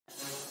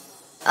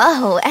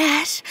Oh,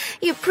 Ash,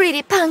 you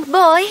pretty punk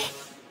boy.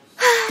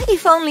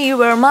 If only you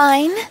were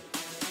mine.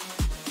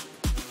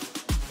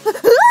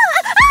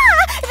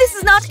 This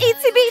is not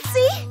itsy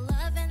bitsy.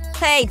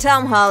 Hey,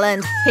 Tom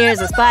Holland,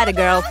 here's a spider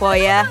girl for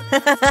ya.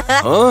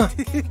 Huh?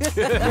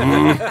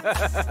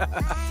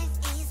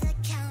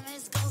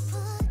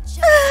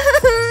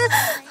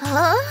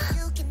 Huh?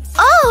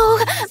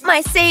 Oh,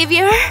 my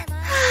savior.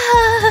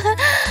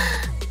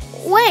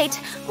 Wait,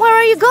 where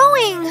are you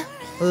going?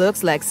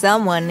 Looks like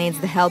someone needs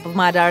the help of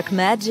my dark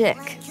magic.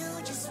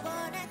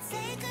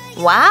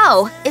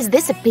 Wow, is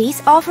this a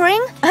peace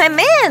offering? I'm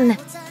in!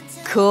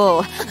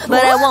 Cool,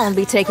 but I won't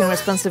be taking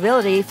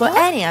responsibility for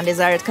any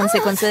undesired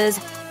consequences.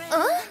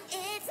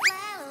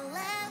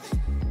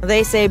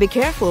 They say be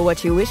careful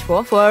what you wish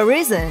for a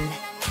reason.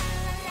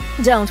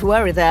 Don't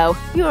worry though,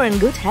 you're in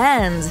good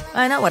hands.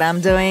 I know what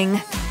I'm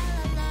doing.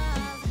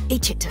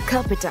 Ichita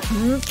Capita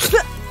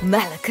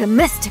Malaka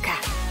Mystica.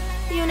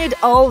 You need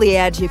all the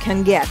edge you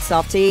can get,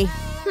 softie.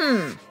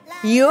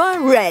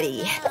 You're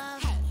ready.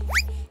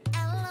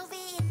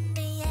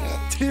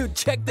 Dude,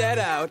 check that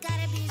out.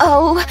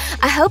 Oh,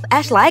 I hope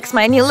Ash likes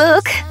my new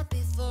look.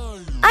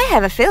 I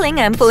have a feeling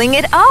I'm pulling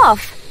it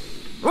off.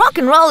 Rock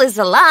and roll is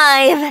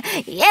alive!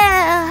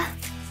 Yeah!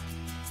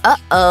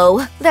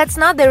 Uh-oh, that's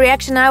not the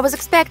reaction I was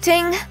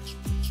expecting.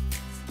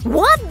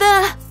 What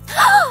the?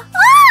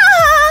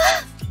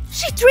 Ah!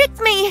 She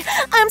tricked me!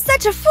 I'm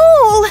such a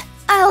fool!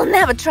 I'll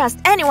never trust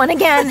anyone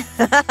again.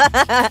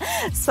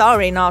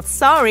 Sorry, not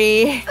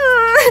sorry.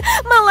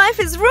 My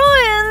life is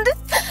ruined.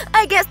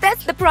 I guess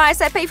that's the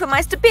price I pay for my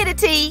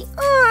stupidity.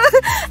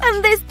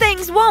 And these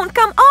things won't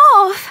come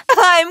off.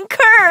 I'm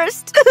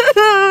cursed.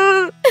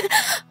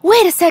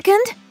 Wait a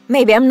second.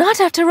 Maybe I'm not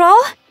after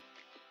all.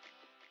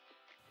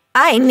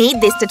 I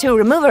need this tattoo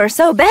remover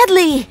so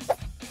badly.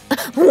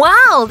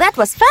 Wow, that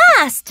was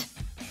fast.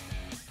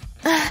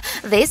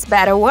 This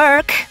better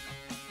work.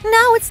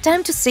 Now it's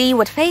time to see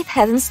what fate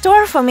has in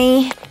store for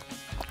me.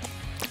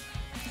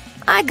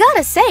 I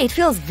gotta say, it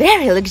feels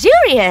very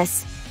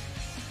luxurious.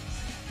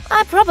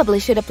 I probably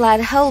should apply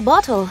the whole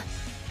bottle.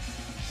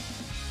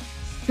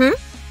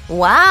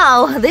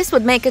 Wow, this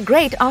would make a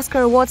great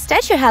Oscar Award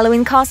statue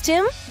Halloween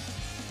costume.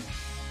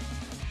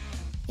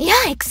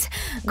 Yikes,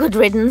 good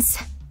riddance.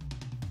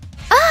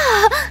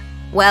 Ah,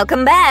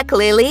 welcome back,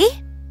 Lily.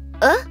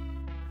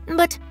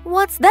 But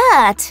what's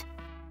that?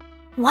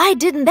 Why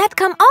didn't that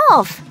come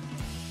off?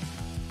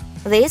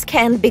 This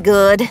can't be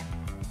good.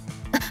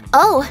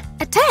 Oh,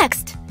 a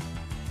text.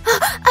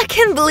 I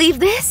can't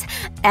believe this.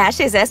 Ash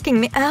is asking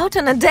me out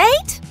on a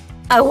date?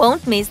 I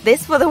won't miss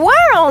this for the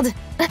world.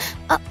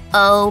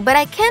 Uh-oh, but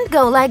I can't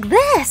go like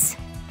this.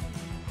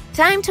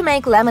 Time to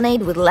make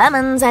lemonade with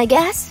lemons, I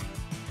guess.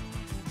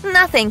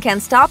 Nothing can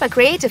stop a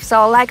creative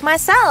soul like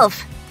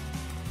myself.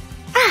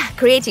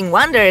 Creating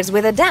wonders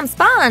with a damn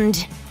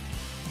sponge.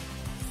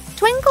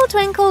 Twinkle,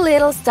 twinkle,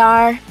 little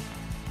star.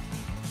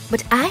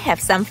 But I have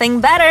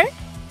something better.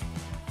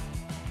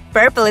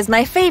 Purple is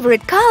my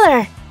favorite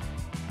color.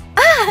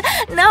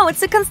 Now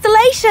it's a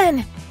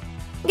constellation.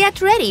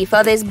 Get ready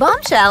for this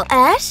bombshell,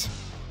 Ash.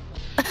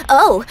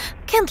 Oh,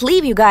 can't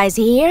leave you guys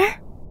here.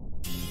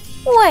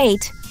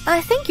 Wait,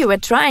 I think you were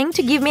trying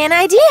to give me an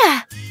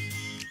idea.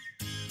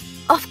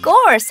 Of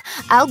course,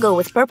 I'll go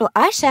with purple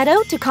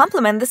eyeshadow to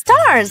complement the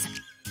stars.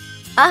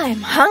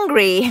 I'm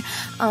hungry.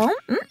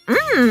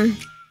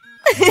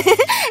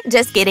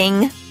 Just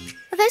kidding.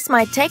 This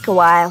might take a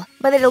while,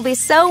 but it'll be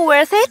so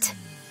worth it.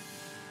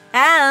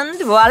 And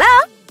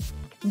voila!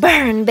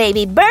 Burn,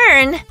 baby,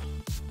 burn!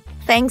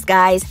 Thanks,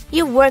 guys.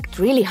 You worked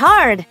really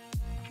hard.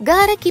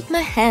 Gotta keep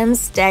my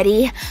hands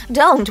steady.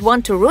 Don't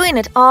want to ruin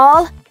it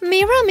all.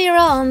 Mirror, mirror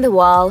on the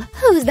wall.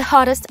 Who's the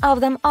hottest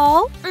of them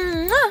all?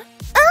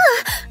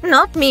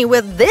 Not me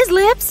with these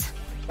lips.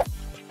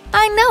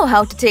 I know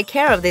how to take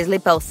care of this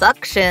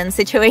liposuction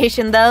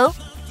situation, though.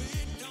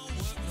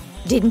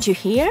 Didn't you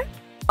hear?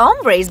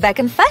 Ombre is back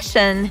in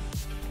fashion.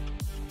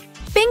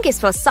 Pink is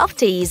for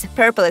softies,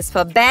 purple is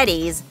for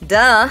baddies.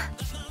 Duh.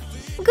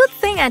 Good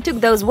thing I took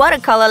those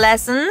watercolor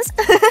lessons.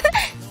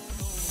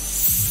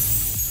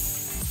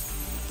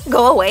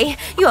 Go away,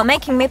 you are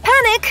making me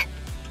panic.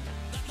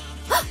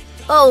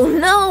 Oh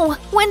no,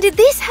 when did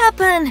this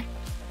happen?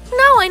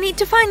 Now I need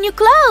to find new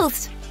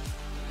clothes.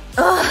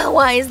 Ugh,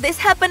 why is this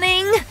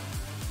happening?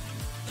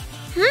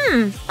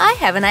 I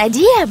have an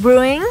idea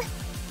brewing.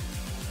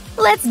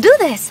 Let's do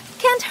this.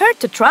 Can't hurt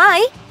to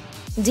try.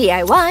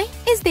 DIY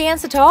is the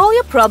answer to all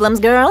your problems,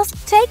 girls.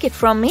 Take it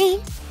from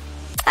me.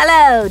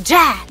 Hello,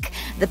 Jack,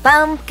 the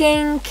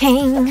Pumpkin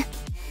King.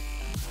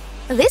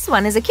 This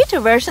one is a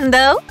cuter version,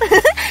 though.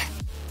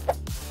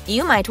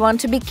 You might want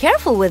to be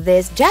careful with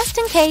this, just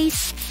in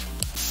case.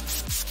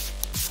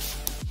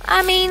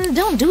 I mean,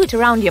 don't do it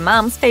around your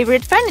mom's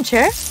favorite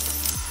furniture.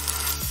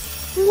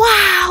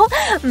 Wow!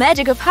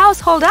 Magic of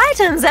household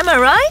items, am I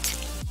right?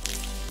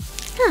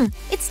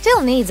 It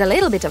still needs a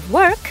little bit of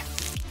work.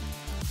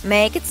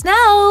 Make it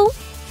snow!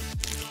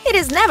 It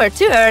is never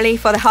too early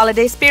for the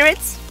holiday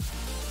spirits.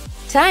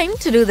 Time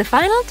to do the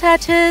final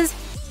touches.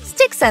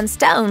 Sticks and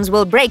stones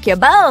will break your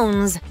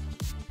bones.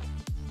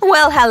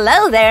 Well,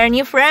 hello there,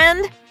 new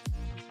friend.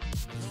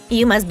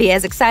 You must be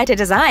as excited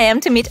as I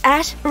am to meet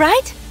Ash,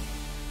 right?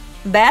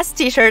 Best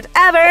t-shirt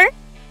ever!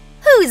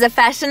 Who's a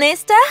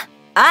fashionista?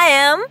 I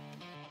am.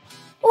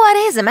 What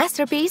is a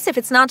masterpiece if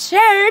it's not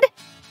shared?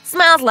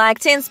 Smells like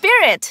teen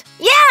spirit.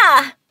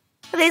 Yeah!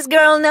 This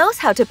girl knows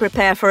how to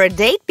prepare for a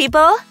date,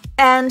 people.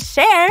 And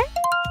share.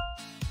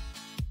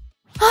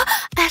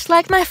 Ash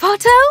liked my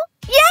photo?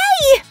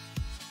 Yay!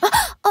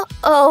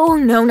 Oh,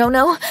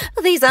 no.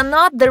 These are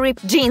not the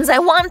ripped jeans I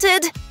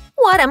wanted.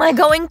 What am I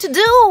going to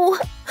do?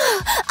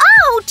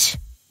 Ouch!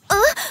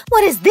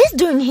 What is this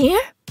doing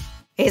here?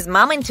 Is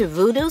Mom into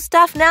voodoo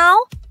stuff now?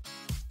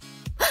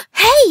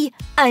 Hey!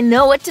 I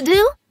know what to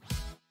do.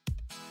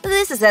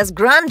 This is as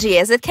grungy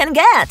as it can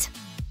get.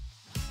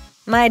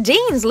 My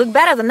jeans look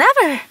better than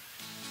ever.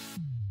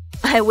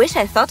 I wish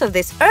I thought of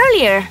this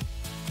earlier.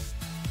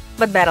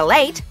 But better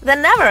late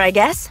than never, I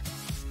guess.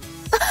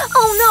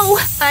 Oh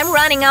no! I'm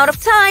running out of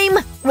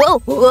time!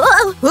 Whoa!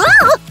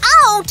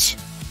 Ouch!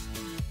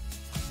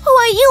 Who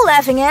are you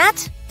laughing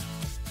at?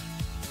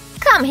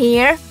 Come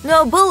here,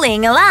 no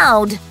bullying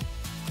allowed.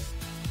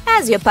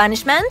 As your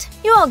punishment,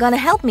 you're all gonna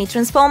help me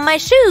transform my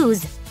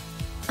shoes.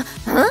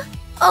 Huh?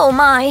 Oh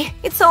my,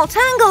 it's all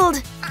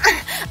tangled.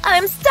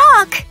 I'm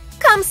stuck!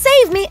 Come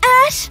save me,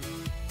 Ash!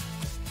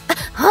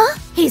 Huh?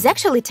 He's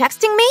actually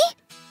texting me?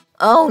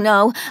 Oh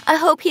no, I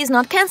hope he's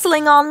not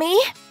canceling on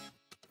me.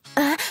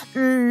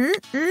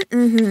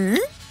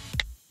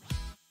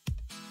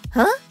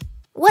 Huh?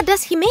 What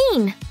does he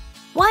mean?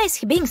 Why is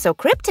he being so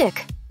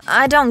cryptic?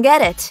 I don't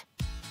get it.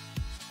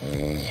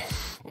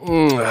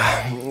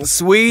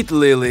 Sweet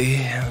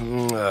Lily.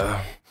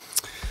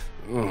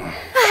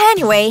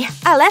 Anyway,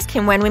 I'll ask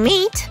him when we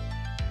meet.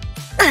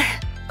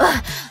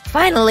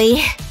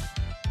 Finally.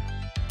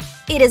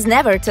 It is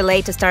never too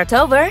late to start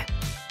over.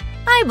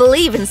 I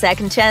believe in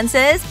second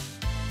chances.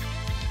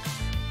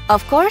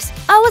 Of course,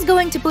 I was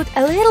going to put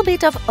a little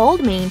bit of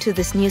old me into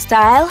this new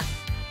style.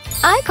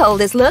 I call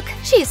this look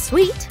She's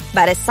Sweet,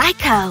 but a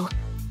Psycho.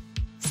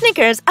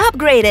 Sneakers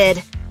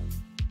upgraded.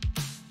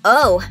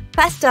 Oh,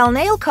 pastel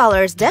nail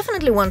colors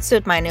definitely won't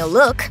suit my new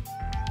look.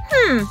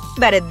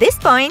 But at this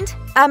point,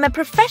 I'm a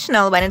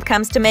professional when it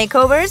comes to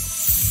makeovers.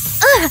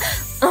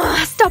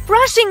 Stop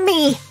rushing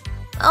me!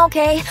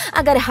 Okay,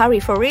 I gotta hurry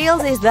for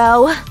realsies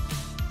though.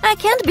 I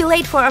can't be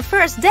late for our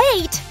first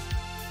date.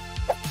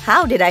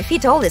 How did I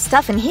fit all this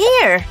stuff in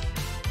here?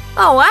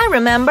 Oh, I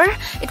remember.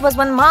 It was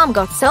when Mom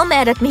got so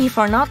mad at me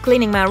for not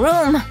cleaning my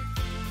room.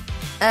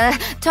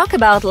 Talk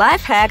about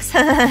life hacks.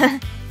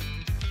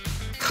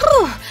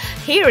 Whew,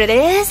 here it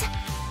is.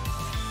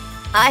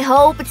 I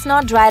hope it's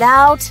not dried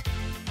out.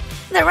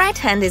 The right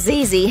hand is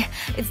easy.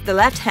 It's the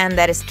left hand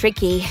that is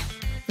tricky.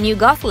 New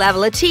goth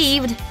level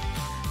achieved.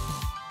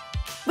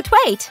 But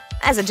wait,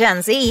 as a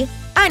Gen Z,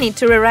 I need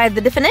to rewrite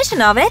the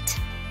definition of it.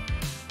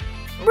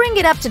 Bring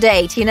it up to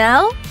date, you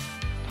know?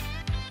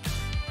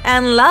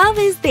 And love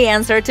is the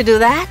answer to do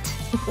that.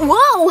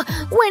 Whoa!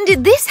 When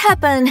did this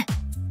happen?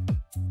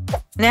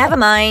 Never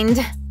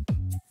mind.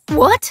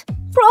 What?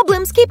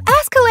 Problems keep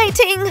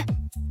escalating.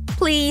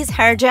 Please,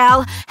 hair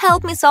gel,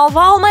 help me solve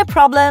all my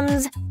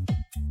problems.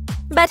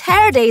 But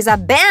hair days are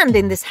banned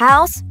in this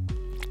house.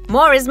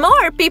 More is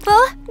more, people.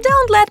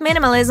 Don't let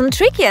minimalism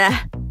trick you.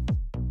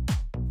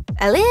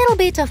 A little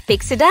bit of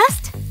pixie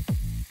dust.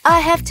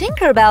 I have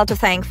Tinkerbell to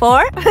thank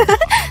for.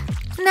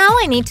 Now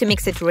I need to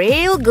mix it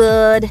real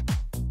good.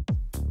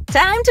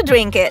 Time to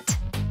drink it.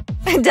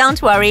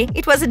 Don't worry,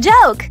 it was a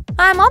joke.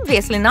 I'm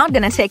obviously not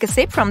gonna take a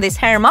sip from this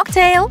hair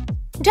mocktail.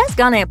 Just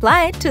gonna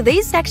apply it to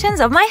these sections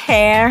of my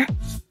hair.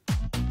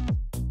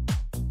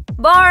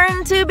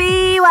 Born to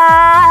be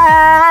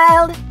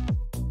wild.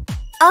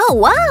 Oh,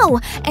 wow!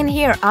 And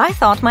here I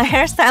thought my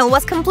hairstyle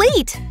was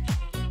complete.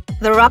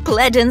 The rock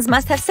legends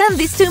must have sent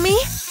this to me.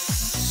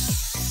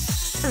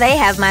 They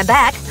have my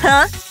back,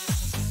 huh?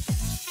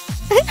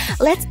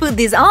 Let's put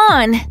this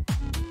on.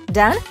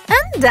 Done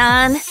and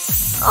done.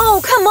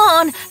 Oh, come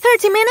on!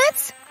 30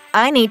 minutes?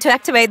 I need to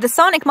activate the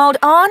sonic mode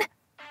on.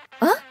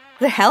 Huh?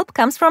 The help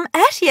comes from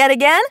Ash yet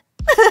again?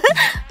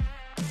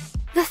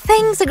 The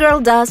things a girl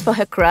does for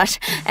her crush.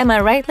 Am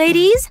I right,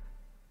 ladies?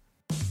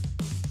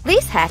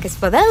 This hack is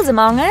for those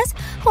among us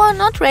who are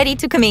not ready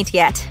to commit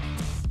yet.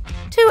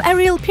 To a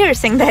real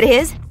piercing, that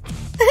is.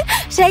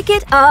 Shake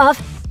it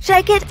off!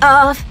 Shake it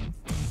off!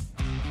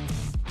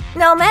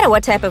 No matter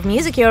what type of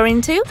music you're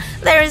into,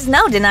 there is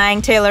no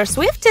denying Taylor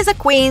Swift is a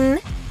queen.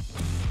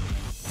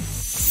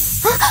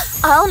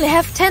 I only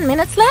have 10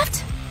 minutes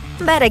left.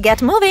 Better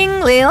get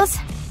moving, Lils.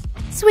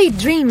 Sweet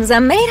dreams are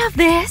made of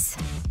this.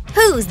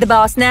 Who's the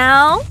boss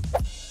now?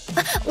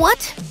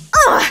 What?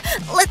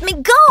 Let me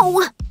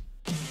go!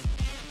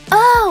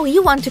 Oh,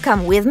 you want to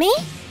come with me?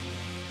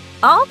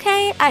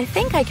 Okay, I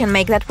think I can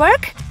make that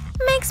work.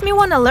 Makes me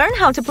want to learn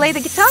how to play the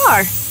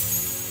guitar.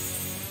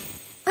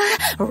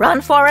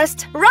 Run,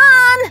 Forrest,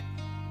 run!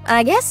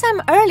 I guess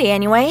I'm early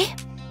anyway.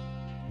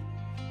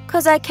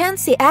 'Cause I can't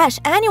see Ash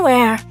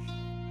anywhere.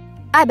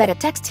 I better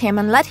text him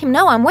and let him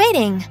know I'm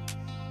waiting.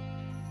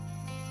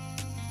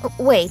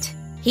 Wait,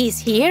 he's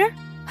here?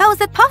 How is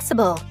that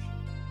possible?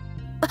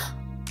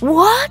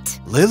 What?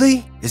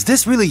 Lily, is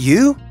this really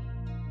you?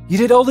 You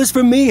did all this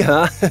for me,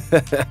 huh?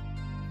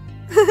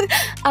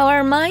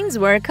 Our minds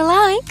work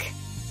alike.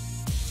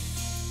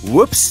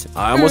 Whoops,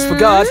 I almost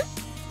forgot.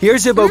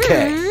 Here's your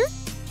bouquet.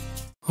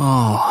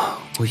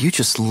 Oh, will you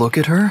just look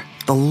at her?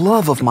 The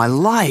love of my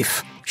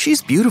life.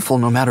 She's beautiful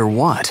no matter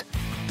what.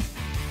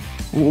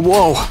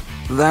 Whoa,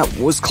 that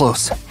was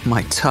close.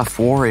 My tough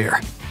warrior.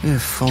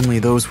 If only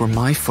those were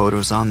my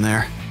photos on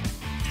there.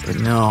 But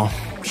no,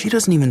 she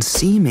doesn't even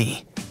see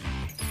me.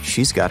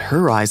 She's got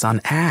her eyes on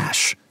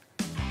Ash.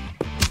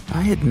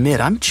 I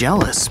admit I'm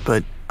jealous,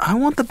 but I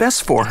want the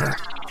best for her.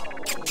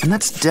 And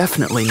that's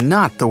definitely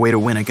not the way to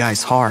win a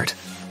guy's heart.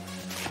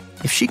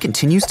 If she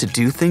continues to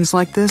do things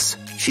like this,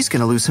 she's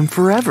gonna lose him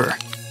forever.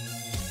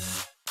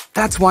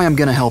 That's why I'm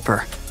gonna help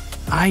her.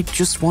 I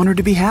just want her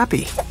to be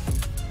happy.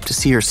 To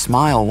see her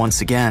smile once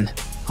again.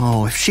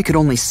 Oh, if she could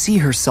only see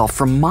herself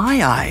from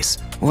my eyes.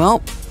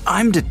 Well,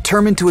 I'm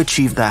determined to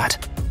achieve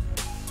that.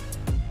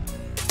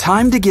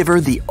 Time to give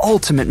her the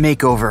ultimate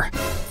makeover.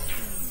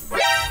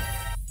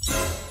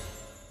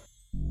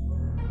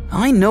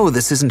 I know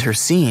this isn't her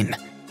scene.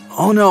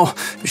 Oh no,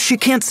 she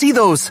can't see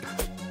those.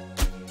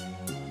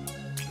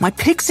 My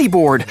pixie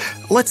board.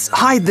 Let's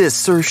hide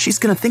this or she's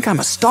gonna think I'm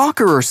a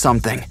stalker or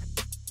something.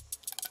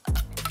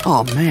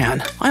 Oh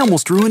man, I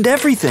almost ruined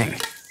everything.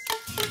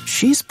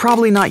 She's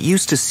probably not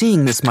used to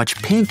seeing this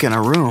much pink in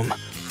a room.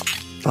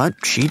 But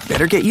she'd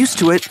better get used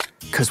to it,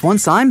 because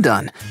once I'm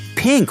done,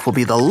 pink will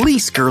be the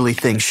least girly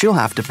thing she'll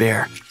have to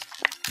bear.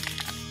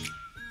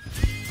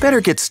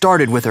 Better get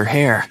started with her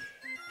hair.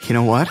 You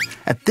know what?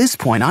 At this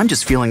point, I'm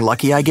just feeling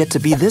lucky I get to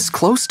be this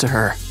close to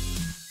her.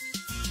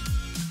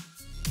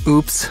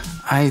 Oops,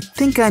 I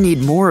think I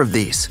need more of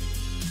these.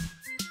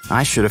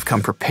 I should have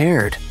come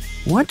prepared.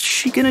 What's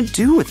she gonna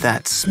do with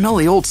that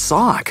smelly old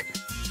sock?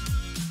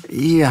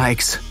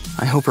 Yikes,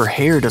 I hope her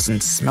hair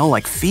doesn't smell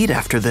like feet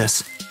after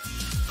this.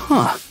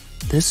 Huh,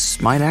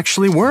 this might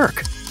actually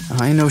work.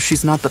 I know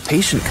she's not the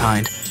patient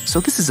kind, so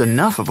this is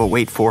enough of a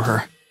wait for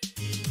her.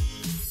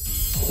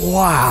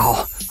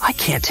 Wow, I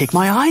can't take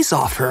my eyes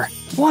off her.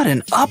 What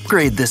an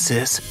upgrade this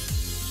is.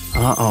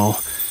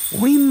 Uh-oh,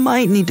 we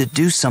might need to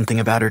do something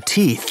about her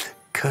teeth,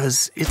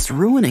 'cause it's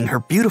ruining her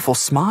beautiful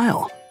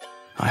smile.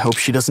 I hope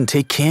she doesn't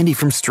take candy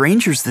from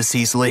strangers this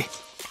easily.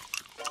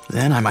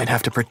 Then I might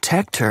have to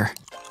protect her.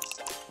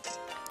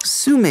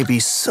 Sue may be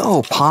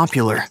so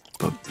popular,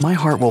 but my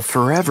heart will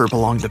forever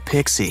belong to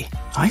Pixie.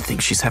 I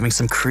think she's having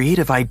some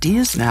creative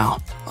ideas now.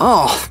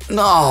 Oh,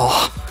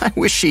 no, I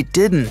wish she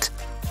didn't.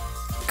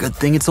 Good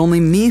thing it's only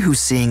me who's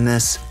seeing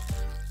this.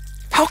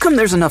 How come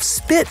there's enough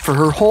spit for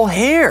her whole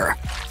hair?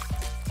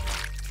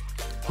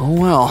 Oh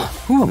well,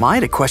 who am I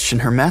to question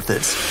her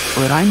methods?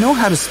 But I know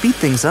how to speed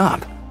things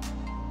up.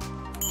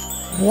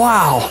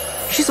 Wow,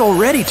 she's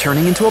already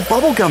turning into a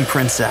bubblegum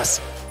princess.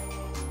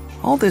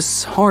 All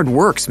this hard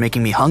work's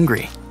making me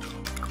hungry.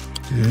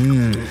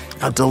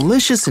 A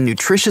delicious and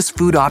nutritious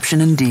food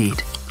option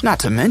indeed. Not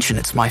to mention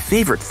it's my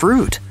favorite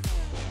fruit.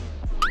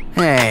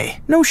 Hey,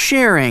 no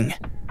sharing.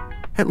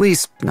 At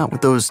least not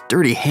with those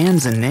dirty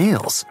hands and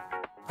nails.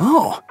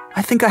 Oh,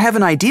 I think I have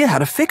an idea how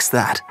to fix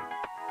that.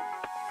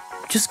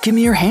 Just give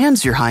me your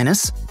hands, Your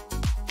Highness.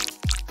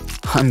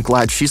 I'm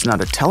glad she's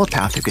not a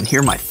telepath who can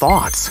hear my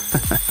thoughts.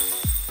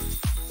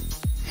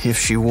 If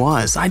she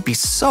was, I'd be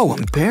so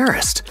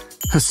embarrassed.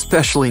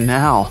 Especially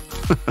now.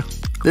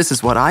 This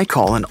is what I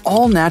call an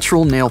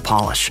all-natural nail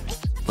polish.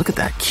 Look at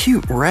that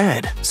cute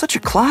red. Such a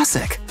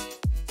classic.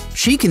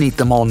 She can eat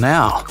them all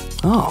now.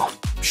 Oh,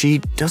 she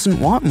doesn't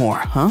want more,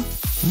 huh?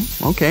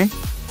 Okay.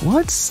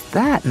 What's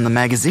that in the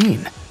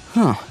magazine?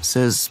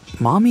 Says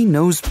Mommy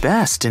Knows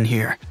Best in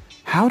here.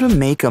 How to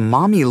make a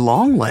Mommy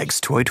Longlegs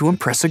toy to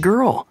impress a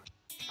girl.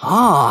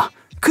 Ah,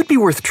 could be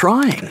worth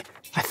trying.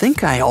 I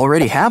think I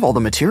already have all the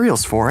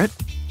materials for it.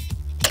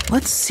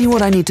 Let's see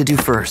what I need to do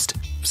first.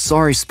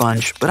 Sorry,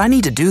 Sponge, but I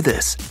need to do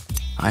this.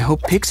 I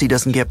hope Pixie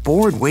doesn't get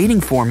bored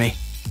waiting for me.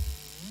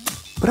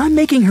 But I'm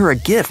making her a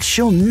gift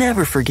she'll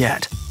never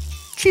forget.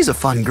 She's a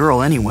fun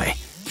girl anyway.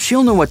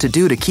 She'll know what to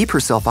do to keep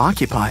herself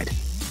occupied.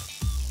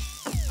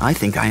 I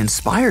think I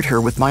inspired her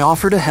with my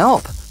offer to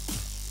help.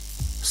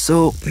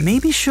 So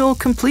maybe she'll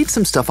complete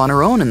some stuff on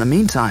her own in the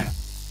meantime.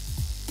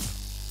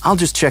 I'll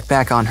just check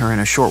back on her in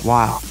a short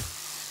while.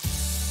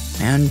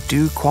 And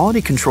do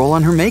quality control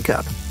on her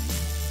makeup.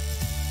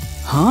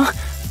 Huh?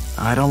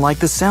 I don't like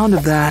the sound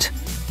of that.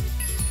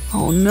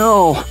 Oh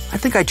no, I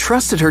think I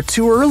trusted her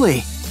too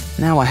early.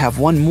 Now I have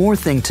one more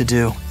thing to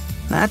do.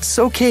 That's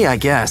okay, I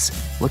guess.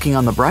 Looking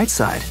on the bright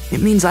side, it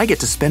means I get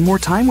to spend more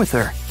time with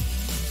her.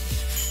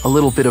 A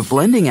little bit of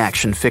blending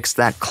action fixed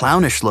that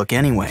clownish look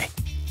anyway.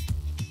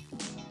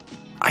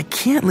 I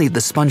can't leave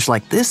the sponge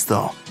like this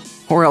though,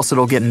 or else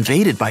it'll get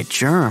invaded by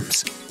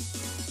germs.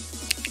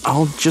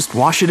 I'll just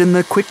wash it in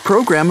the quick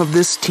program of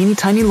this teeny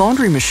tiny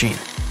laundry machine.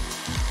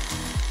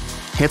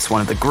 It's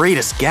one of the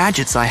greatest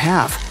gadgets I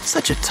have.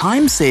 Such a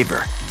time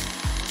saver.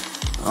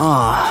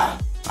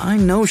 I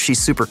know she's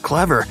super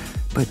clever,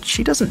 but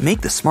she doesn't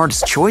make the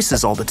smartest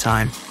choices all the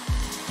time.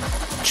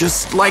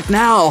 just like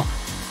now.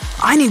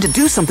 I need to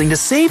do something to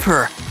save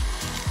her.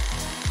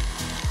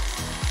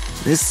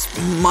 This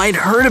might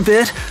hurt a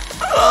bit.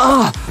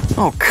 Ugh.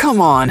 Oh,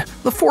 come on.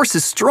 The force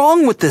is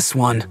strong with this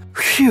one.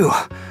 Phew.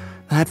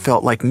 That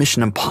felt like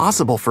Mission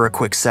Impossible for a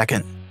quick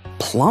second.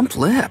 Plump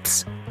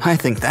lips. I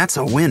think that's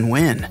a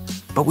win-win.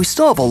 But we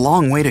still have a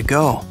long way to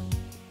go.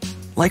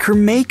 Like her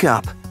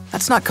makeup.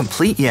 That's not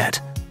complete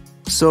yet.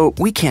 So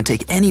we can't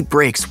take any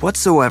breaks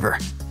whatsoever.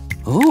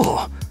 Ooh,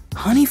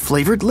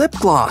 honey-flavored lip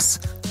gloss.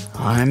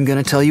 I'm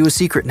gonna tell you a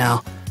secret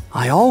now.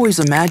 I always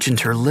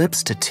imagined her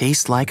lips to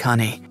taste like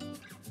honey.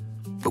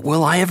 But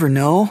will I ever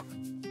know?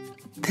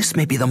 This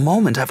may be the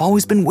moment I've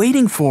always been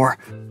waiting for.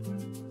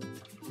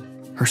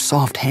 Her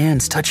soft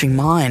hands touching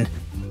mine.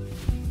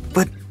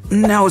 But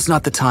now is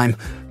not the time.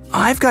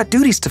 I've got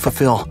duties to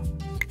fulfill.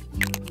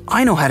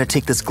 I know how to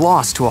take this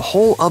gloss to a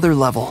whole other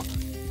level.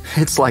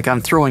 It's like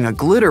I'm throwing a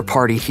glitter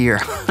party here.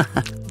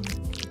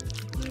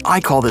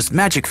 I call this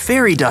magic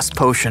fairy dust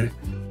potion.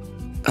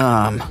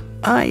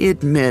 I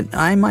admit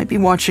I might be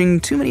watching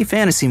too many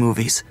fantasy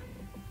movies.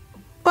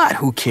 But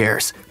who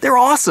cares? They're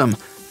awesome,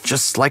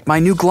 just like my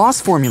new gloss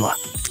formula.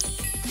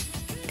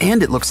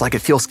 And it looks like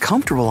it feels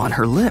comfortable on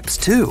her lips,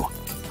 too.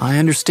 I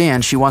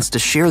understand she wants to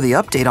share the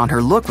update on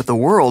her look with the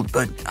world,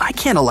 but I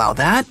can't allow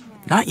that.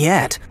 Not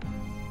yet.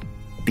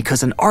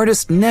 Because an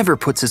artist never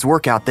puts his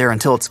work out there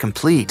until it's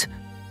complete.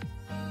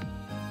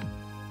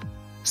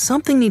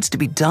 Something needs to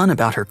be done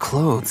about her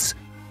clothes.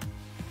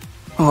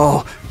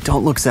 Oh,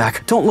 don't look,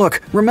 Zach. Don't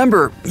look.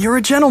 Remember, you're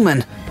a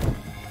gentleman.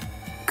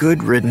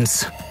 Good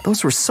riddance.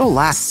 Those were so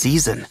last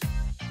season.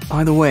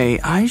 By the way,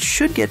 I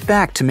should get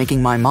back to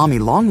making my mommy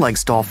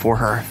longlegs doll for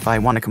her if I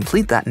want to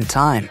complete that in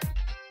time.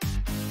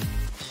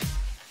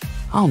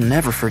 I'll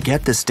never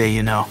forget this day,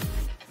 you know.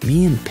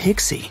 Me and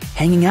Pixie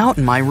hanging out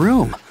in my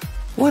room.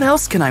 What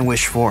else can I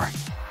wish for?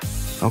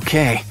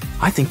 Okay,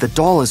 I think the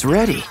doll is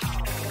ready.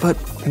 But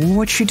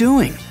what's she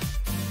doing?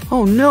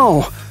 Oh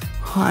no!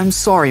 I'm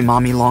sorry,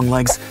 Mommy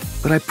Longlegs,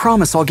 but I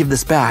promise I'll give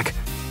this back.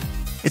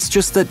 It's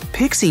just that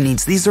Pixie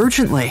needs these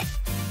urgently.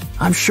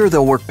 I'm sure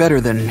they'll work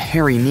better than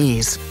hairy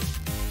knees.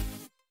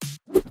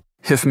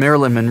 If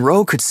Marilyn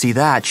Monroe could see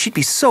that, she'd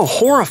be so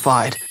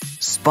horrified.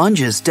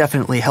 Sponges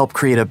definitely help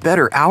create a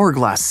better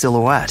hourglass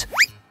silhouette.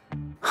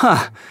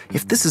 Huh,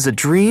 if this is a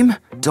dream,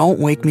 don't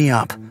wake me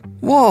up.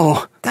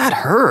 Whoa, that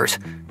hurt.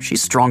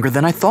 She's stronger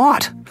than I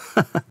thought.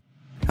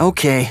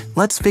 Okay,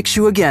 let's fix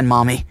you again,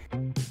 Mommy.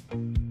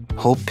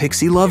 Hope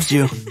Pixie loves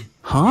you.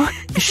 Huh?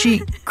 Is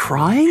she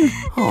crying?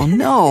 Oh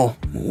no,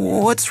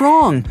 what's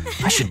wrong?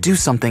 I should do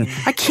something.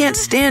 I can't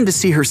stand to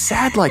see her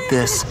sad like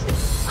this.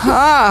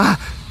 Ah,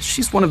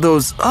 she's one of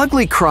those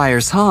ugly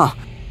criers, huh?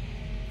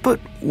 But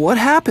what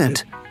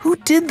happened? Who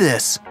did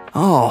this?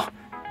 Oh,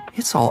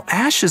 it's all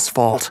Ash's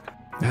fault.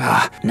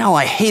 Now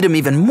I hate him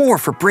even more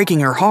for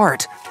breaking her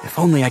heart. If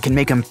only I can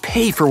make him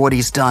pay for what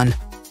he's done.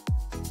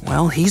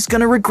 Well, he's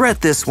gonna regret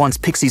this once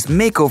Pixie's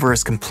makeover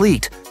is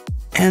complete.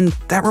 And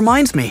that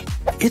reminds me,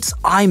 it's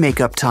eye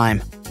makeup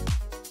time.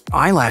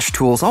 Eyelash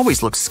tools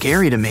always look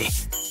scary to me,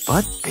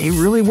 but they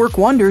really work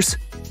wonders.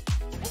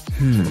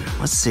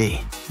 Let's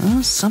see.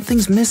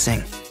 Something's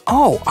missing.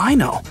 Oh, I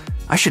know.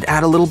 I should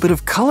add a little bit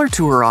of color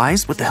to her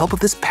eyes with the help of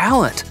this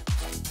palette.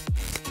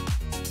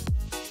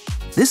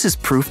 This is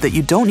proof that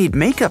you don't need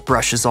makeup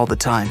brushes all the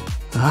time.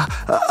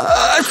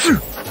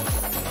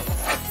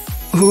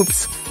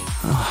 Oops.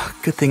 Oh,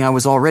 good thing I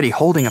was already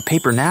holding a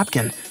paper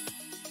napkin.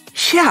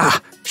 Yeah,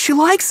 she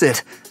likes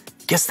it.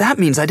 Guess that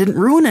means I didn't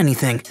ruin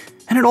anything,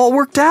 and it all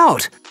worked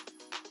out.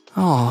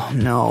 Oh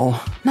no,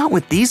 not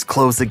with these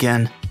clothes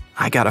again.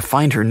 I gotta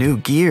find her new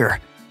gear.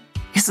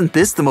 Isn't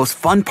this the most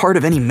fun part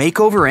of any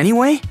makeover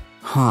anyway?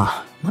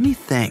 Let me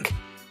think.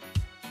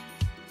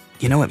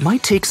 You know, it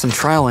might take some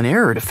trial and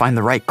error to find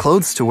the right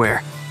clothes to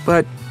wear,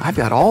 but I've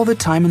got all the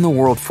time in the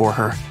world for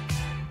her.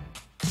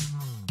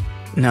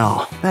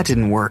 No, that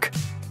didn't work.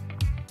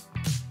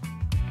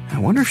 I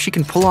wonder if she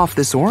can pull off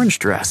this orange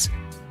dress.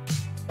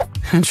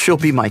 And she'll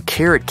be my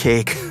carrot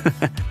cake.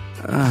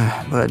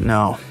 But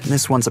no,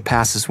 this one's a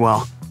pass as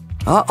well.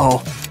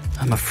 Uh-oh,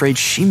 I'm afraid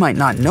she might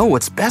not know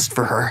what's best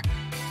for her.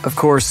 Of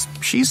course,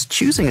 she's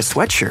choosing a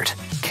sweatshirt.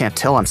 Can't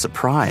tell I'm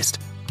surprised.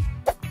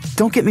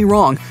 Don't get me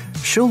wrong,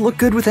 she'll look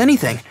good with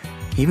anything,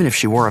 even if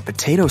she wore a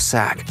potato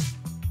sack.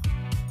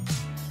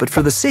 But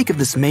for the sake of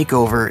this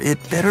makeover, it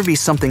better be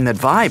something that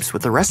vibes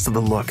with the rest of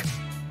the look.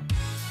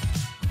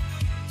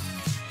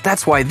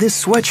 That's why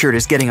this sweatshirt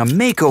is getting a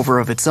makeover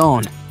of its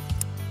own.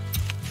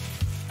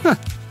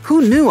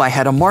 Who knew I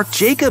had a Marc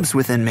Jacobs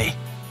within me?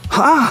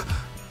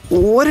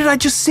 What did I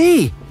just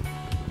see?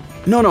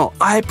 No,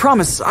 I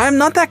promise, I'm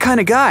not that kind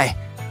of guy.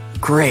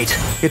 Great,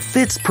 it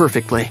fits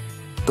perfectly.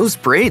 Those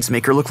braids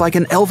make her look like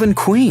an elven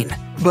queen.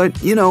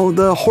 But, you know,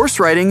 the horse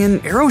riding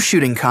and arrow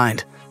shooting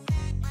kind.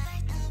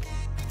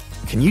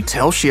 Can you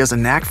tell she has a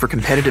knack for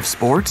competitive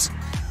sports?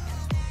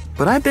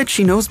 But I bet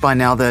she knows by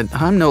now that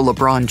I'm no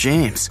LeBron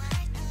James.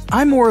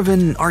 I'm more of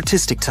an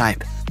artistic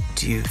type.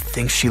 Do you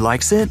think she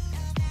likes it?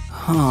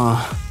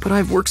 But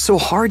I've worked so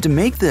hard to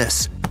make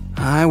this.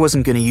 I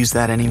wasn't gonna use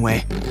that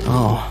anyway.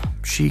 Oh,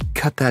 she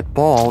cut that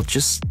ball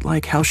just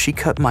like how she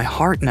cut my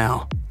heart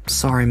now.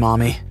 Sorry,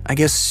 Mommy. I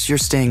guess you're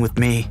staying with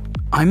me.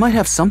 I might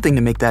have something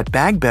to make that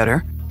bag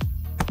better.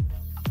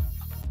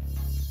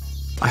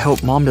 I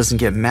hope Mom doesn't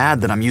get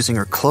mad that I'm using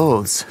her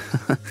clothes.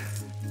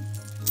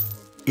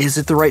 Is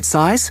it the right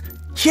size?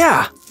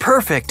 Yeah,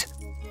 perfect.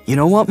 You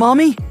know what,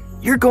 Mommy?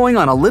 You're going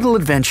on a little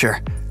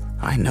adventure.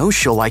 I know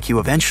she'll like you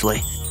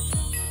eventually.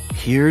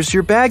 Here's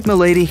your bag,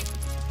 milady.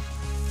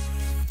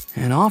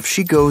 And off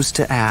she goes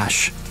to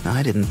Ash.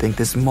 I didn't think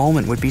this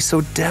moment would be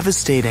so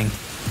devastating.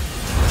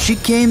 She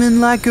came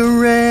in like a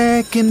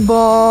wrecking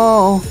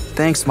ball.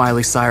 Thanks,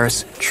 Miley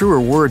Cyrus.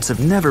 Truer words have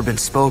never been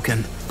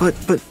spoken. But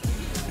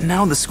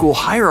now the school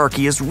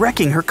hierarchy is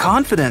wrecking her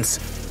confidence.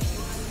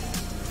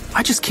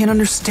 I just can't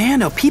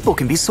understand how people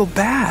can be so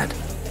bad.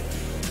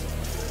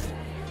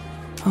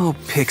 Oh,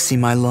 Pixie,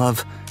 my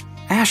love.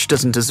 Ash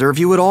doesn't deserve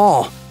you at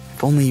all.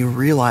 If only you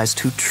realized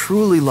who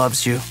truly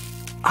loves you.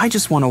 I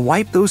just want to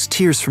wipe those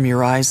tears from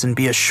your eyes and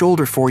be a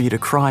shoulder for you to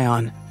cry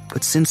on.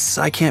 But since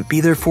I can't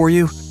be there for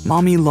you,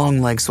 Mommy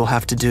Longlegs will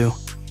have to do.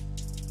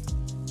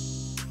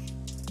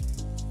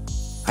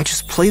 I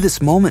just play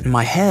this moment in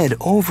my head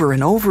over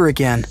and over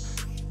again.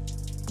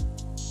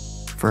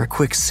 For a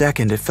quick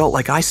second, it felt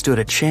like I stood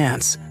a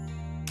chance.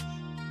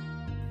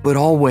 But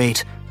I'll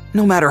wait,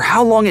 no matter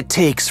how long it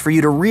takes for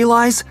you to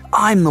realize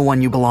I'm the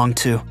one you belong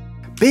to.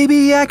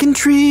 Baby, I can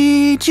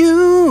treat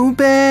you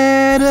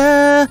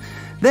better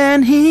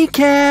than he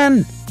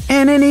can.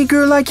 And any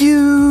girl like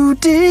you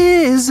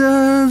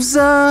deserves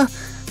a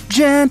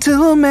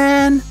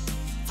gentleman.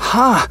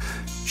 Ha!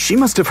 She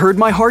must have heard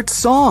my heart's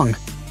song.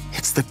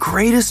 It's the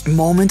greatest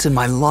moment in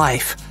my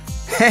life.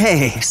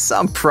 Hey,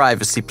 some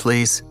privacy,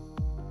 please.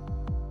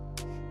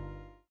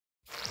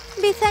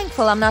 Be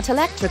thankful I'm not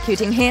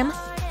electrocuting him.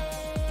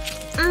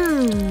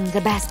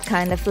 The best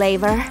kind of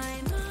flavor.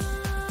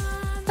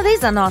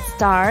 These are not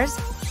stars.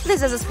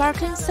 This is the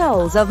sparkling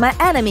souls of my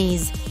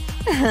enemies.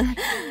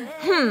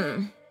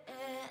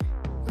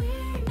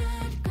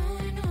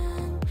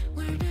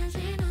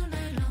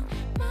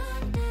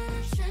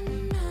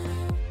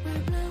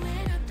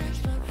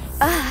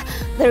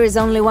 There is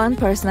only one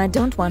person I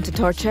don't want to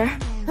torture.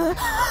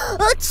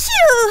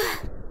 Achoo!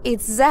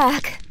 It's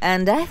Zach,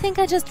 and I think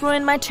I just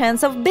ruined my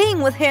chance of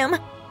being with him.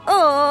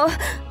 Oh,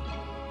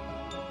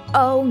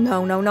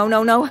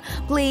 no.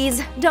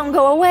 Please, don't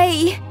go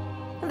away.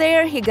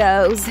 There he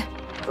goes,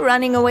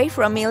 running away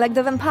from me like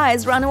the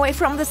vampires run away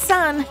from the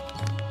sun.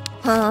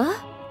 Huh?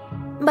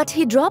 But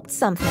he dropped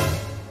something.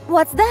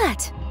 What's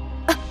that?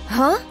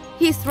 Huh?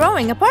 He's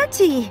throwing a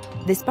party.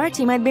 This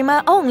party might be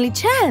my only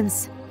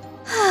chance.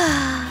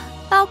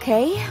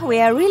 Okay, we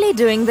are really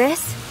doing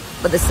this.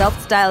 But the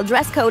soft-style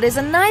dress code is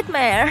a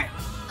nightmare.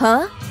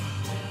 Huh?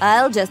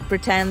 I'll just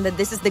pretend that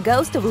this is the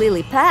ghost of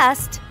Lily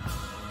past.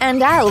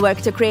 And I'll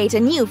work to create a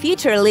new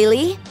future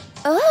Lily.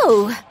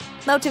 Oh,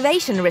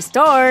 motivation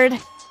restored.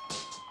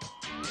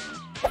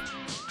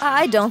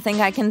 I don't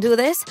think I can do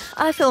this.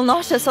 I feel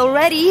nauseous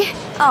already.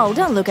 Oh,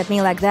 don't look at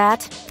me like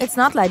that. It's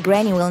not like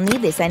Granny will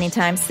need this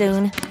anytime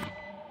soon.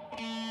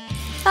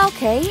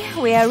 Okay,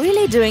 we are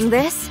really doing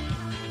this.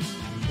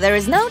 There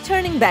is no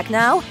turning back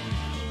now.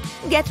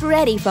 Get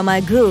ready for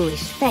my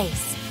ghoulish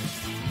face.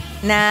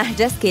 Nah,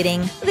 just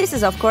kidding. This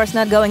is of course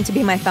not going to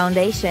be my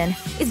foundation.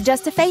 It's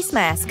just a face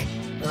mask.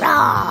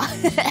 Raw!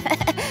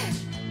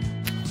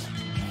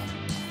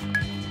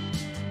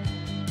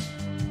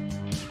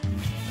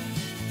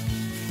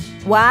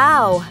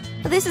 Wow!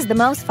 This is the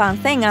most fun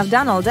thing I've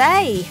done all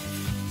day.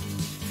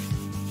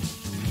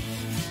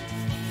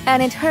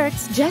 And it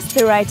hurts just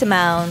the right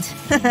amount.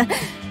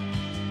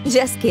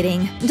 Just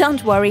kidding.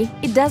 Don't worry.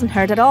 It doesn't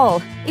hurt at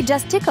all. It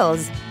just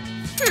tickles.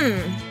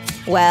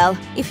 Well,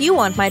 if you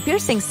want my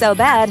piercings so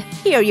bad,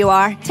 here you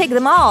are. Take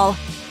them all.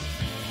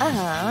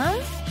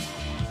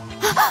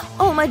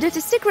 All my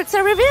dirty secrets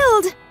are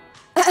revealed.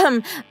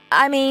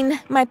 I mean,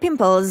 my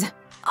pimples.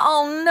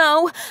 Oh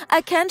no,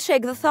 I can't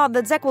shake the thought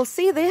that Zach will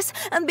see this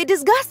and be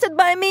disgusted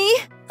by me.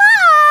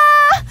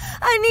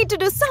 I need to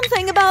do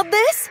something about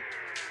this.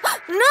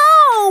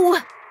 No!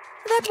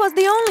 That was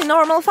the only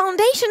normal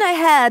foundation I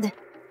had.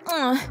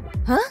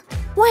 Huh?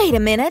 Wait a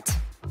minute.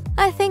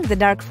 I think the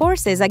dark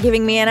forces are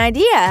giving me an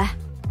idea.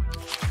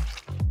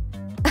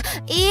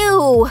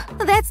 Ew,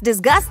 that's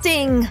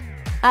disgusting.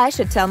 I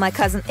should tell my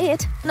cousin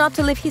It not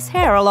to leave his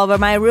hair all over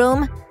my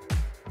room.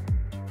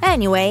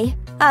 Anyway,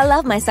 I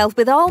love myself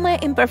with all my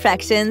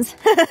imperfections.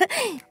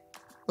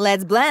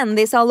 Let's blend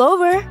this all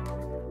over.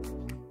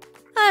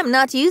 I'm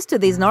not used to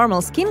these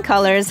normal skin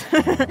colors.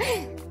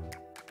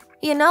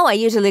 You know I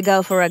usually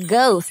go for a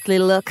ghostly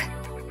look.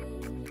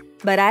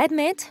 But I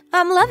admit,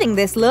 I'm loving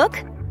this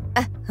look.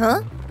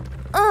 Huh?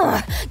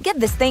 Ugh, get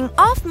this thing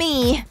off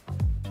me!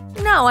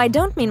 No, I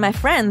don't mean my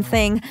friend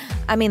thing.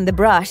 I mean the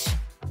brush.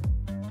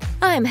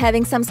 I'm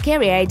having some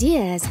scary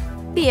ideas.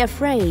 Be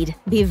afraid.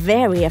 Be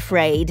very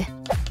afraid.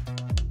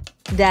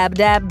 Dab,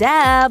 dab,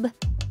 dab.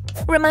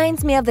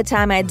 Reminds me of the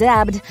time I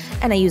dabbed,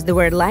 and I use the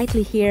word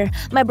lightly here,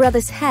 my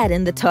brother's head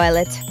in the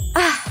toilet.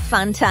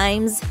 Fun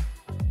times.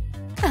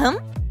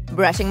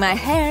 Brushing my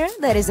hair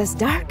that is as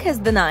dark as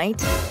the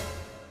night.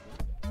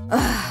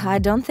 I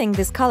don't think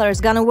this color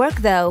is gonna work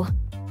though.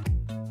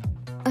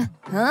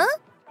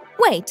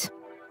 Wait,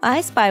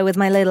 I spy with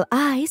my little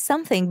eye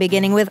something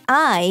beginning with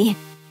I.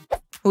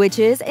 Which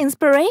is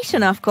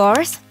inspiration, of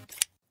course.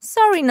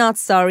 Sorry, not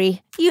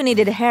sorry. You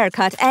needed a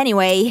haircut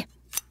anyway.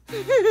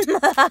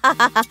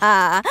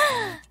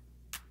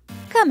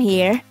 Come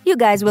here. You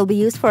guys will be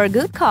used for a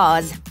good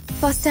cause.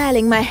 For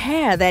styling my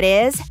hair, that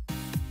is.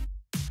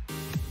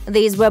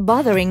 These were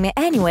bothering me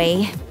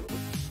anyway.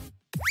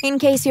 In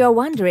case you're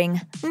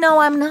wondering, no,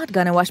 I'm not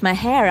gonna wash my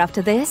hair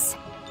after this.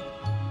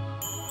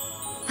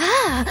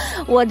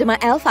 What do my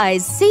elf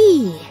eyes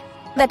see?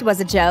 That was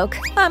a joke.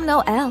 I'm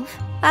no elf.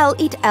 I'll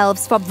eat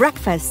elves for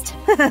breakfast.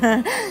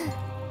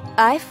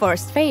 I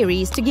forced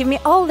fairies to give me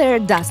all their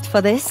dust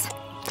for this.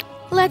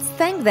 Let's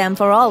thank them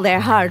for all their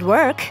hard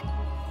work.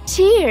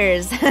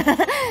 Cheers!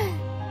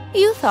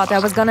 You thought I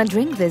was gonna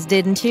drink this,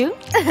 didn't you?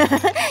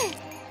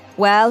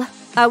 Well,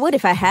 I would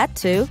if I had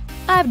to.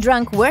 I've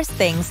drunk worse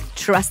things,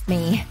 trust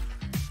me.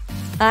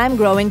 I'm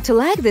growing to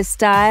like this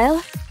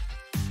style.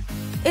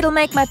 It'll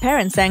make my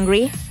parents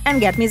angry and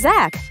get me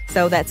Zach,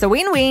 so that's a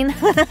win-win.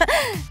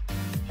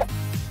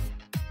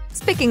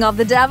 Speaking of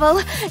the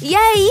devil,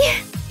 yay!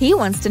 He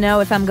wants to know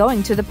if I'm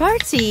going to the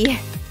party.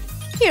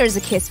 Here's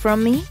a kiss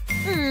from me.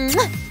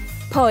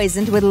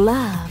 Poisoned with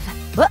love.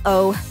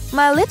 Uh-oh,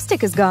 my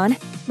lipstick is gone,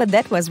 but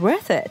that was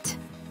worth it.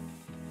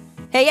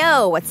 Hey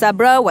yo, what's up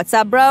bro, what's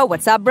up bro,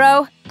 what's up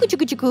bro? Kuchu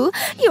kuchu ku,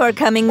 you are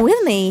coming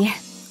with me.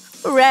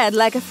 Red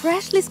like a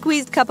freshly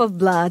squeezed cup of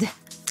blood.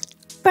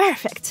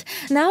 Perfect,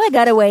 now I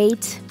gotta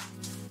wait.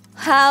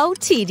 How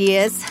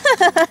tedious.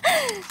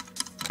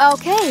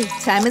 Okay,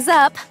 time is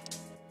up.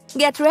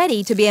 Get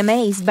ready to be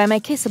amazed by my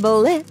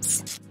kissable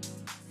lips.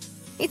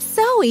 It's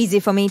so easy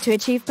for me to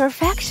achieve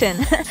perfection.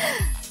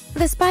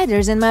 The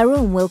spiders in my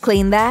room will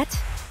clean that.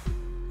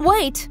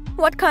 Wait,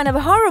 what kind of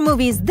a horror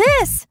movie is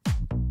this?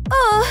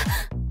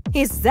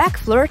 Is Zach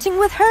flirting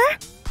with her?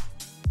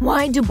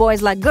 Why do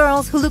boys like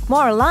girls who look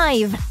more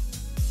alive?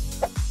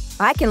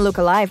 I can look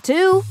alive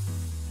too.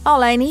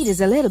 All I need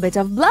is a little bit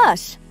of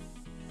blush.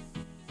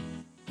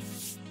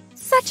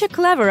 Such a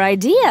clever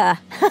idea.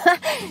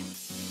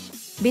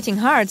 Beating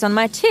hearts on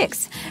my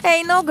cheeks.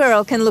 Hey, no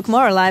girl can look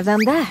more alive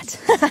than that.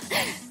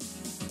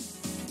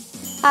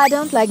 I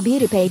don't like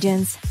beauty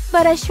pageants,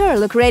 but I sure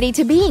look ready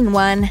to be in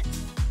one.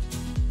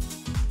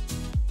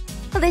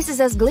 This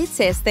is as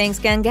glitzy as things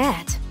can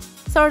get.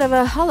 Sort of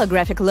a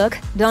holographic look,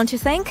 don't you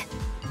think?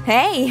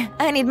 Hey,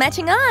 I need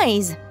matching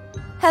eyes.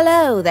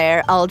 Hello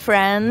there, old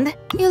friend.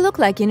 You look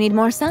like you need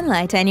more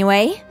sunlight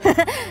anyway.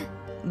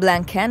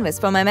 Blank canvas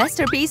for my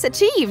masterpiece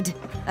achieved.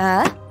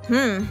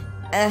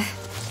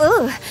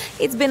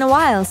 It's been a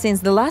while since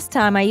the last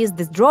time I used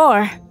this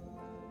drawer.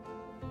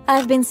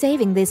 I've been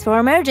saving this for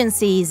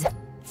emergencies.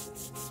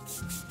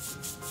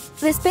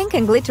 This pink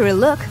and glittery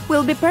look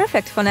will be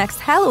perfect for next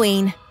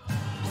Halloween.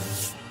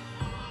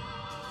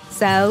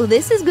 So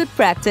this is good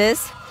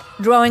practice.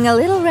 Drawing a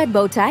little red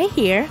bow tie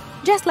here,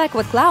 just like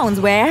what clowns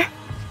wear.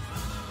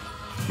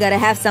 Gotta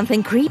have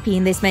something creepy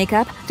in this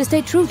makeup to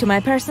stay true to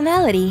my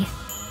personality.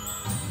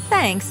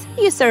 Thanks,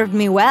 you served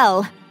me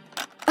well.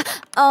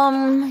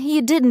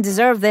 You didn't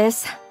deserve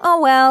this. Oh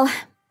well.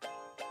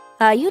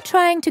 Are you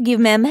trying to give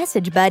me a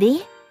message,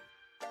 buddy?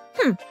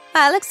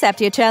 I'll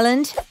accept your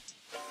challenge.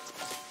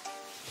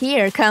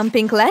 Here come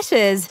pink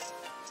lashes.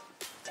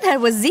 That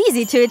was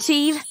easy to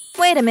achieve.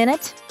 Wait a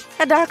minute.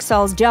 A Dark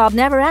Souls job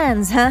never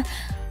ends, huh?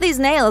 These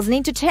nails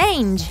need to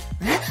change.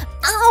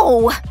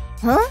 Ow!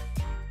 Huh?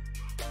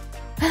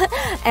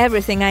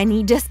 Everything I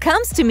need just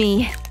comes to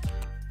me.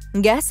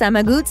 Guess I'm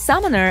a good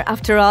summoner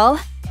after all.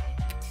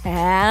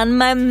 And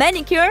my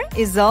manicure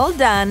is all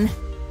done.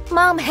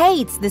 Mom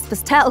hates these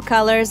pastel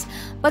colors,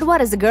 but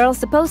what is a girl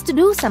supposed to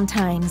do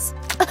sometimes?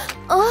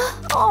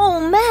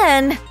 Oh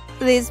man!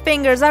 These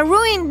fingers are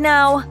ruined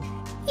now.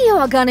 You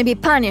are gonna be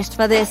punished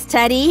for this,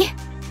 Teddy.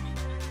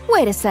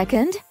 Wait a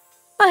second.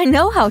 I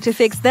know how to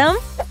fix them.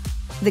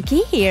 The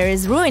key here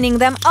is ruining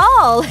them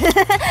all.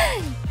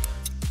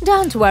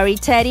 Don't worry,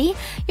 Teddy.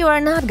 You are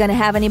not gonna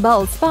have any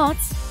bald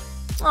spots.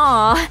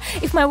 Aw,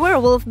 if my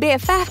werewolf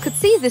BFF could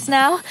see this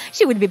now,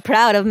 she would be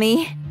proud of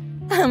me.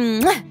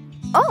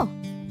 Oh,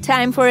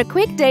 time for a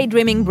quick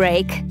daydreaming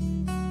break.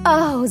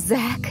 Oh,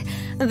 Zach,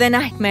 the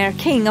nightmare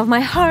king of my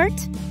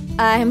heart.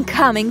 I'm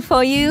coming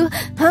for you.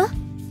 Huh?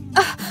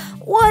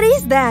 What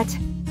is that?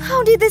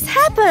 How did this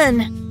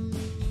happen?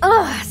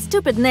 Ugh,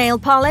 stupid nail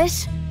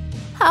polish.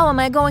 How am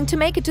I going to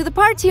make it to the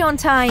party on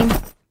time?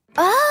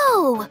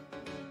 Oh!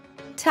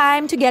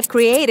 Time to get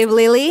creative,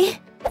 Lily.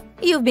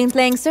 You've been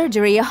playing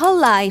surgery your whole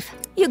life.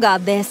 You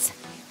got this.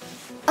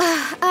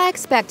 I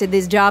expected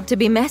this job to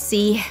be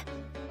messy.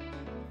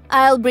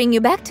 I'll bring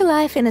you back to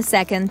life in a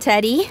second,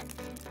 Teddy.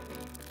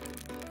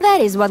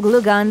 That is what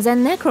glue guns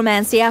and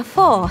necromancy are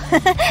for.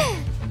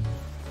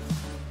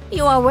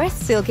 You are worth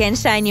silky and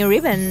shiny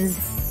ribbons.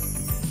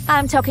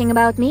 I'm talking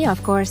about me,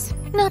 of course,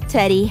 not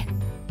Teddy.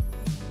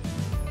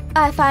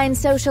 I find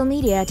social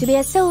media to be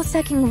a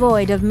soul-sucking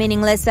void of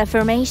meaningless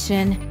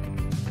affirmation.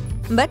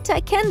 But I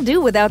can't do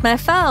without my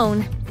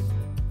phone.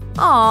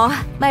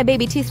 Aw, my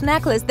baby teeth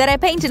necklace that I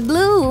painted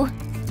blue.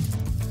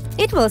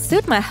 It will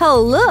suit my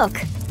whole look.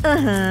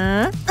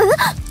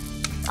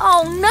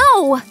 Oh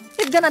no!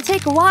 It's gonna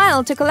take a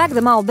while to collect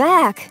them all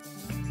back.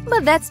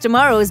 But that's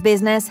tomorrow's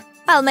business.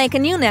 I'll make a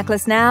new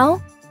necklace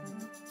now.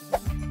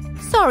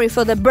 Sorry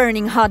for the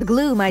burning hot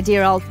glue, my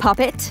dear old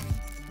puppet.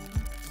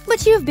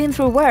 But you've been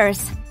through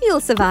worse. You'll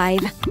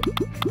survive.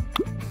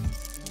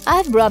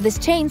 I've brought this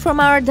chain from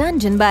our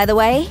dungeon, by the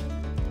way.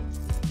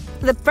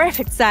 The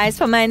perfect size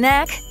for my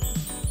neck.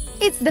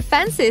 It's the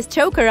fanciest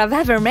choker I've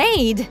ever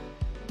made.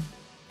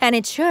 And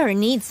it sure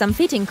needs some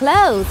fitting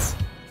clothes.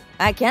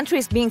 I can't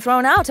risk being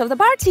thrown out of the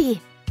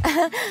party.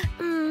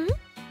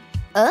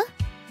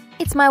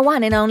 It's my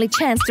one and only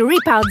chance to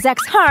rip out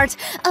Zach's heart.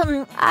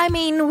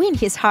 Win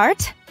his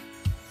heart.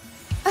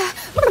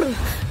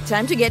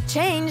 Time to get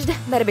changed.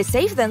 Better be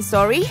safe than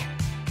sorry.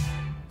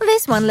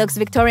 This one looks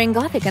Victorian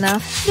Gothic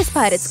enough,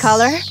 despite its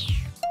color.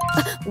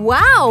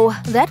 Wow,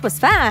 that was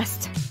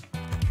fast.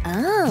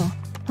 Oh,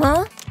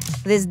 huh?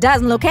 This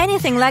doesn't look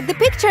anything like the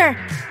picture.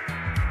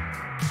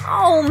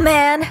 Oh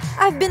man,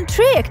 I've been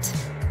tricked.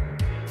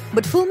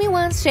 But fool me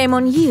once, shame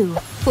on you.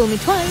 Fool me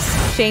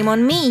twice, shame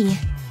on me.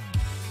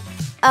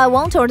 I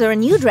won't order a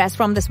new dress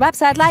from this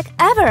website like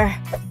ever.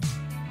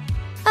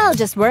 I'll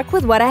just work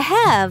with what I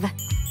have.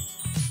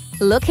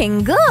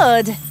 Looking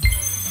good.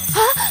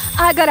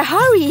 I gotta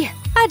hurry.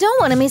 I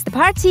don't want to miss the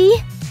party.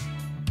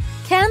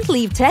 Can't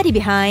leave Teddy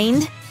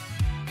behind.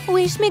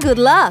 Wish me good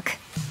luck.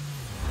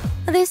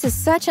 This is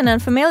such an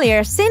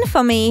unfamiliar scene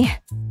for me.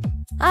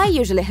 I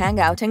usually hang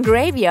out in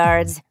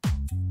graveyards.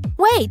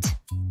 Wait,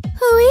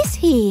 who is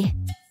he?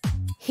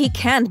 He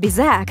can't be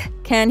Zach,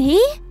 can he?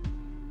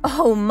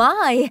 Oh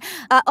my,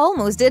 I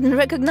almost didn't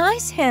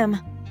recognize him.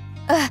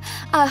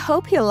 I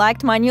hope he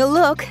liked my new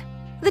look.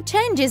 The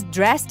change is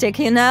drastic,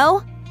 you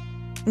know.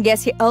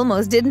 Guess he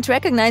almost didn't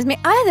recognize me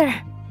either.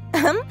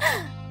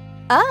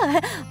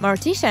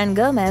 Morticia and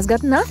Gomez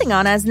got nothing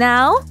on us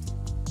now.